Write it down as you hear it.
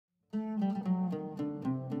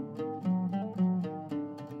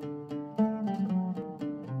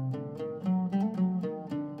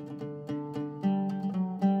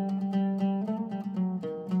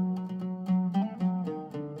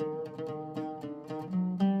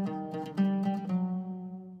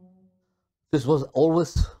This was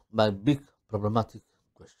always my big problematic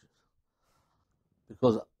question.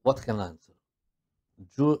 Because what can I answer?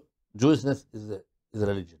 Jewishness is a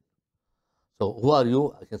religion. So who are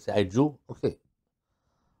you? I can say I Jew, okay.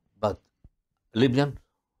 But Libyan,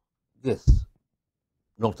 yes.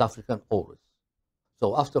 North African, always.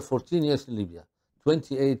 So after 14 years in Libya,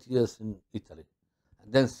 28 years in Italy,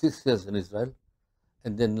 and then 6 years in Israel,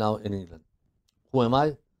 and then now in England. Who am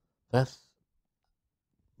I? Perhaps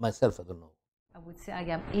myself, I don't know. I would say I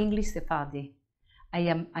am English Sephardi. I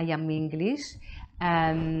am English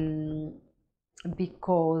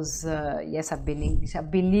because yes, I've been English. I've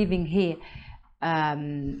been living here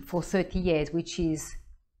for 30 years, which is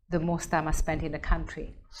the most time I spent in the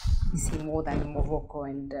country. You see, more than in Morocco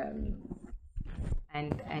and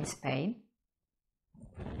Spain.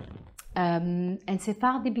 And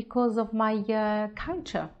Sephardi because of my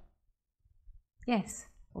culture. Yes,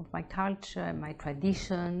 of my culture, my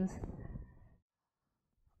traditions.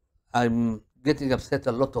 I'm getting upset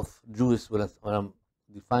a lot of Jews when I'm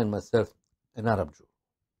define myself an Arab Jew.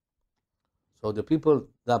 So there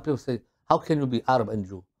are people say, how can you be Arab and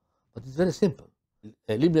Jew? But it's very simple.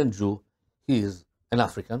 A Libyan Jew, he is an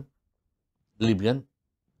African, Libyan,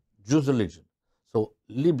 Jews religion. So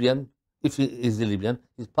Libyan, if he is a Libyan,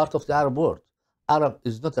 is part of the Arab world. Arab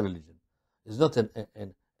is not a religion. It's not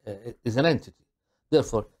is an entity.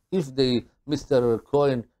 Therefore, if Mr.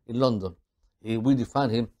 Cohen in London, we define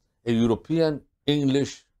him a European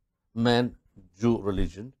English man, Jew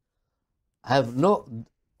religion, I have no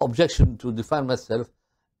objection to define myself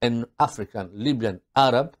an African, Libyan,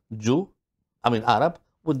 Arab, Arab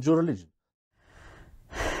with Jew religion.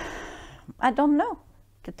 I don't know,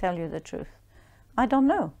 to tell you the truth. I don't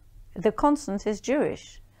know. The constant is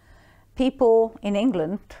Jewish. People in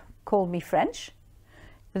England call me French.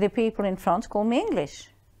 The people in France call me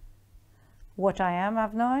English. What I am, I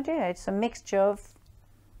have no idea. It's a mixture of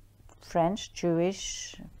French,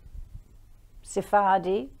 Jewish,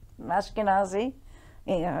 Sephardi, Ashkenazi,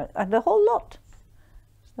 the whole lot.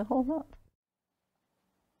 It's the whole lot.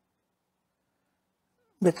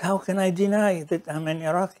 But how can I deny that I'm an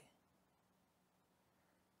Iraqi?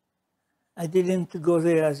 I didn't go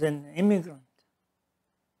there as an immigrant.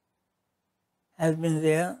 I've been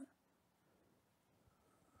there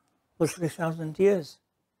for 3,000 years.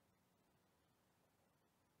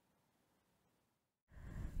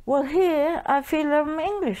 Well, here I feel I'm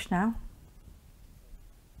English now.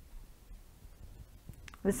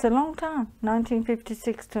 It's a long time,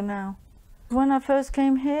 1956 to now. When I first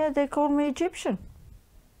came here, they called me Egyptian.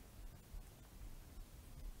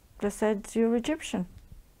 They said, you're Egyptian.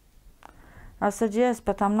 I said, yes,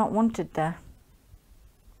 but I'm not wanted there.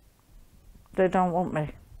 They don't want me.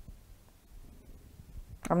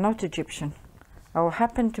 I'm not Egyptian. I will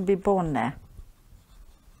happen to be born there,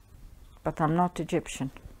 but I'm not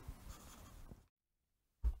Egyptian.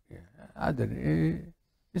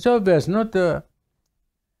 It's obvious, not to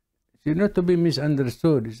be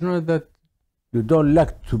misunderstood. It's not that you don't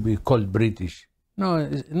like to be called British. No,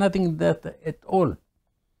 it's nothing that at all.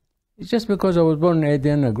 It's just because I was born in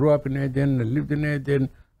Eden, I grew up in Eden, I lived in Eden,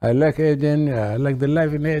 I like Eden, I like the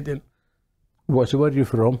life in Eden. Where are you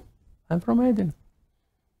from? I'm from Eden.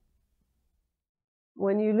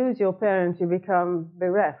 When you lose your parents, you become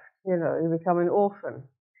bereft, you become an orphan.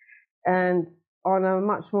 And on a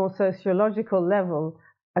much more sociological level,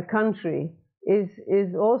 a country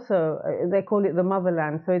is also, they call it the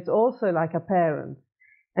motherland, so it's also like a parent.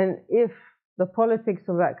 And if the politics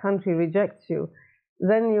of that country rejects you,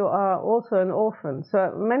 then you are also an orphan.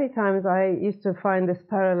 So many times I used to find this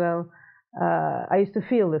parallel, I used to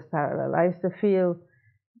feel this parallel. I used to feel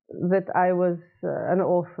that I was an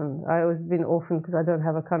orphan. I was being orphaned because I don't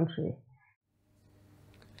have a country.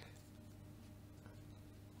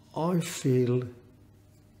 I feel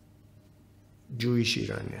Jewish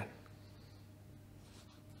Iranian.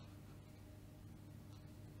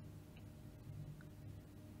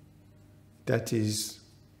 That is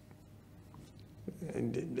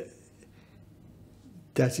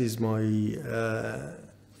my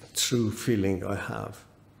true feeling I have.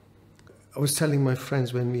 I was telling my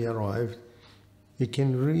friends when we arrived, you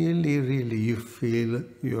can really, you feel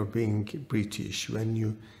you're being British when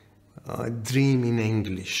you dream in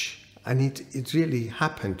English. And it really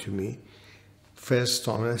happened to me. First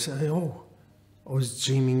time I said, oh, I was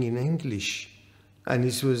dreaming in English. And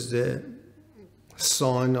it was the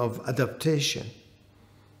sign of adaptation.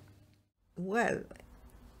 Well,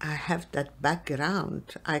 I have that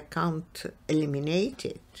background. I can't eliminate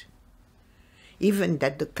it. Even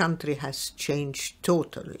that the country has changed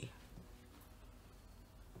totally.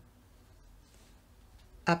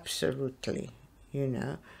 Absolutely,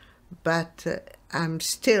 but I'm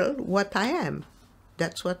still what I am.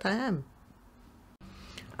 That's what I am.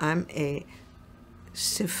 I'm a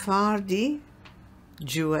Sephardi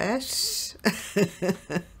Jewess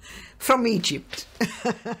from Egypt.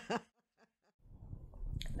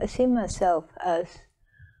 I see myself as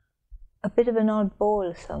a bit of an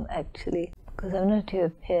oddball, actually, because I'm not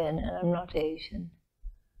European and I'm not Asian,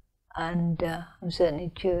 and I'm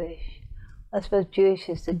certainly Jewish. I suppose Jewish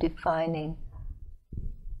is the defining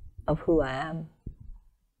of who I am,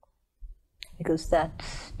 because that's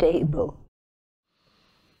stable.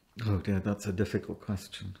 Oh dear, that's a difficult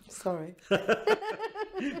question. Sorry.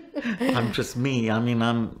 I'm just me. I mean,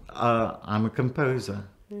 I'm a composer.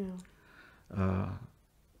 Yeah.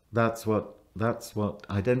 That's what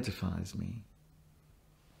identifies me.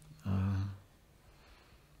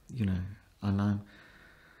 You know, and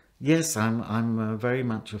I'm very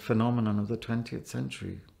much a phenomenon of the 20th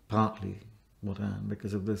century, partly what I am,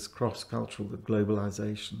 because of this cross-cultural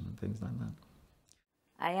globalization and things like that.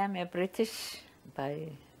 I am a British by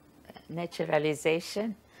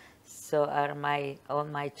naturalization, so are all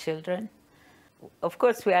my children. Of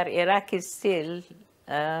course, we are Iraqis still,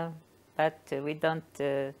 but we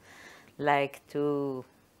don't like to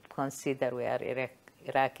consider we are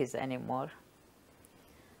Iraqis anymore,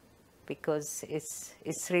 because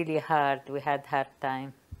it's really hard. We had hard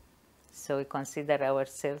time, so we consider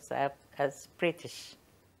ourselves as British.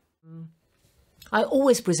 I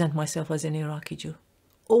always present myself as an Iraqi Jew,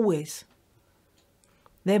 always.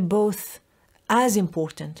 They're both as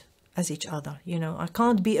important as each other, you know. I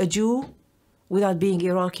can't be a Jew without being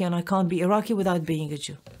Iraqi, and I can't be Iraqi without being a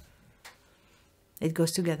Jew. It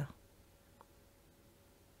goes together.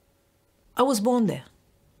 I was born there.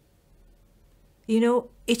 You know,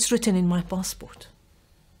 it's written in my passport.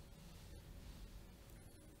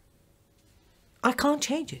 I can't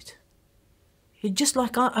change it. It's just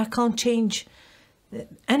like I can't change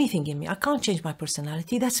anything in me. I can't change my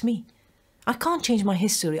personality. That's me. I can't change my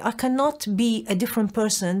history. I cannot be a different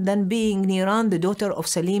person than being Niran, the daughter of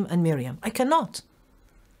Salim and Miriam. I cannot.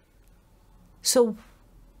 So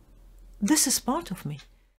this is part of me.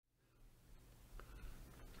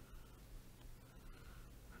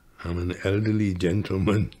 I'm an elderly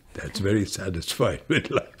gentleman that's very satisfied with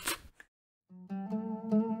life.